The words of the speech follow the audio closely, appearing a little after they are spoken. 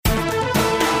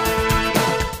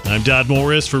I'm Dodd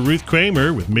Morris for Ruth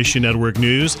Kramer with Mission Network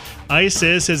News.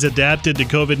 ISIS has adapted to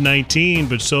COVID-19,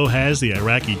 but so has the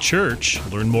Iraqi church.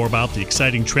 Learn more about the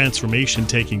exciting transformation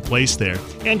taking place there.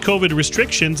 And COVID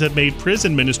restrictions have made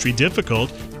prison ministry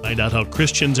difficult. Find out how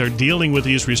Christians are dealing with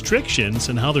these restrictions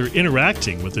and how they're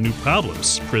interacting with the new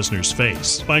problems prisoners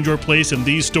face. Find your place in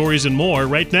these stories and more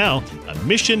right now on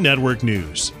Mission Network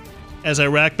News. As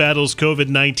Iraq battles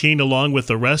COVID-19 along with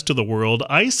the rest of the world,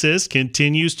 ISIS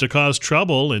continues to cause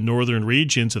trouble in northern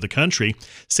regions of the country.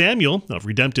 Samuel of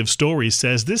Redemptive Stories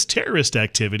says this terrorist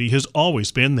activity has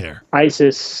always been there.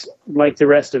 ISIS, like the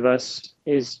rest of us,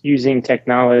 is using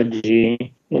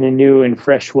technology in a new and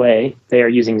fresh way. They are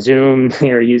using Zoom.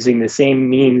 They are using the same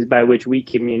means by which we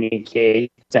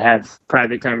communicate to have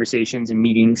private conversations and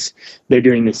meetings. They're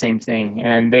doing the same thing,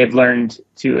 and they've learned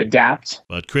to adapt.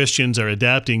 But Christians are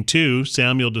adapting too.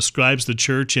 Samuel describes the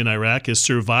church in Iraq as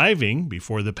surviving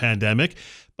before the pandemic,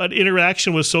 but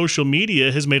interaction with social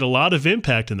media has made a lot of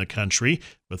impact in the country,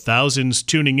 with thousands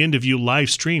tuning in to view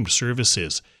live-streamed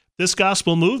services. This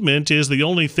gospel movement is the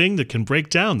only thing that can break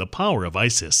down the power of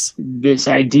ISIS. This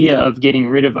idea of getting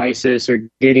rid of ISIS or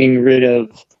getting rid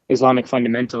of Islamic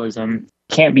fundamentalism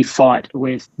can't be fought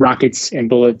with rockets and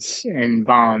bullets and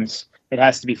bombs. It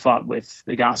has to be fought with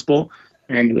the gospel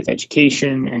and with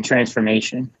education and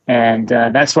transformation. And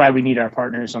that's why we need our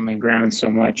partners on the ground so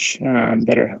much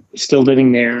that are still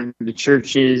living there, the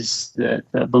churches, the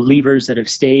believers that have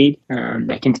stayed,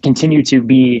 that can continue to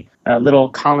be little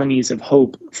colonies of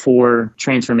hope for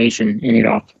transformation in it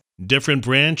all. Different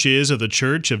branches of the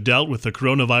church have dealt with the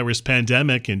coronavirus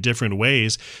pandemic in different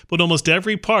ways, but almost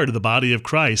every part of the body of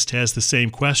Christ has the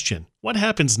same question. What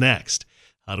happens next?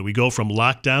 How do we go from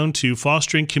lockdown to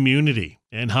fostering community?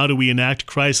 And how do we enact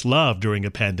Christ's love during a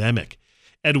pandemic?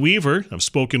 Ed Weaver of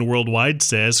Spoken Worldwide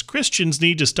says Christians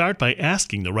need to start by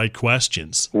asking the right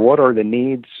questions. What are the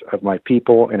needs of my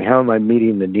people, and how am I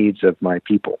meeting the needs of my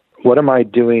people? What am I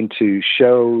doing to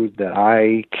show that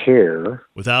I care?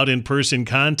 Without in-person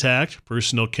contact,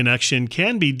 personal connection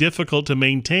can be difficult to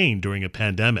maintain during a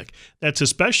pandemic. That's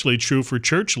especially true for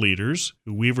church leaders,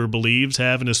 who Weaver believes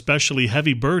have an especially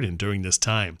heavy burden during this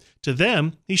time. To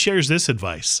them, he shares this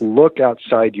advice. Look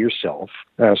outside yourself.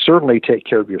 Certainly take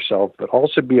care of yourself, but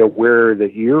also be aware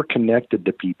that you're connected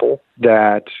to people,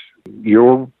 that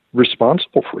you're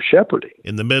responsible for shepherding.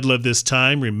 In the middle of this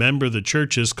time, remember the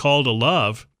church's call to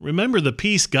love. Remember the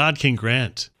peace God can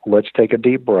grant. Let's take a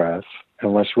deep breath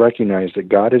and let's recognize that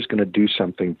God is going to do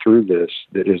something through this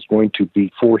that is going to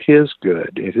be for His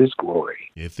good and His glory.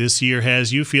 If this year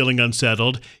has you feeling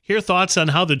unsettled, hear thoughts on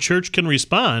how the church can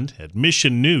respond at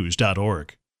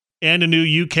missionnews.org. And a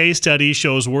new UK study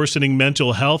shows worsening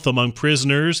mental health among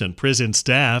prisoners and prison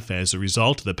staff as a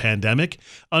result of the pandemic.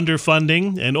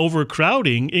 Underfunding and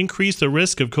overcrowding increase the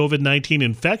risk of COVID-19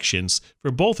 infections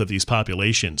for both of these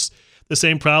populations. The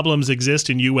same problems exist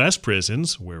in U.S.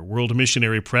 prisons, where World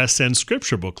Missionary Press sends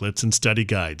scripture booklets and study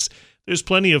guides. There's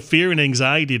plenty of fear and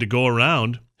anxiety to go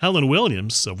around. Helen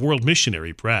Williams of World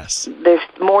Missionary Press. There's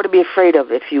more to be afraid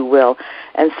of, if you will.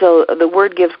 And so the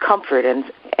Word gives comfort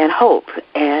and hope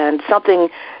and something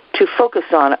to focus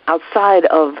on outside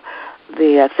of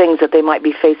the things that they might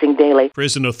be facing daily.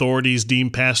 Prison authorities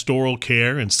deem pastoral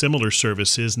care and similar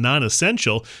services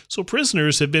non-essential, so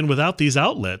prisoners have been without these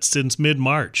outlets since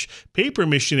mid-March. Paper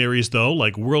missionaries, though,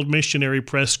 like World Missionary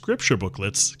Press scripture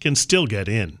booklets, can still get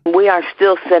in. We are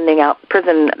still sending out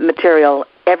prison material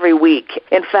every week.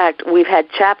 In fact, we've had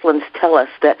chaplains tell us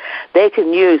that they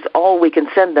can use all we can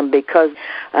send them because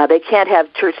they can't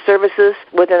have church services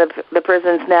within the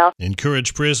prisons now.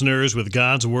 Encourage prisoners with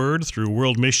God's Word through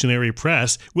World Missionary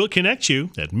Press. We'll connect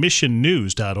you at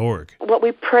missionnews.org. What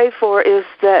we pray for is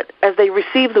that as they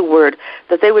receive the Word,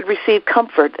 that they would receive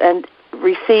comfort and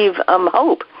receive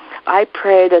hope. I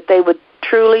pray that they would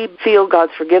truly feel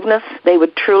God's forgiveness. They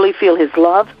would truly feel His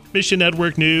love. Mission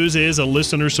Network News is a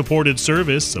listener-supported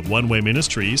service of One Way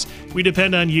Ministries. We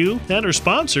depend on you and our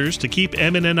sponsors to keep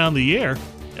MNN on the air.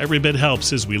 Every bit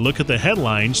helps as we look at the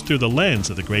headlines through the lens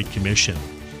of the Great Commission.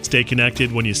 Stay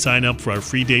connected when you sign up for our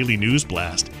free daily news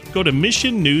blast. Go to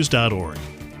missionnews.org.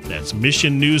 That's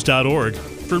missionnews.org.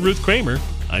 For Ruth Kramer,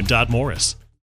 I'm Dodd Morris.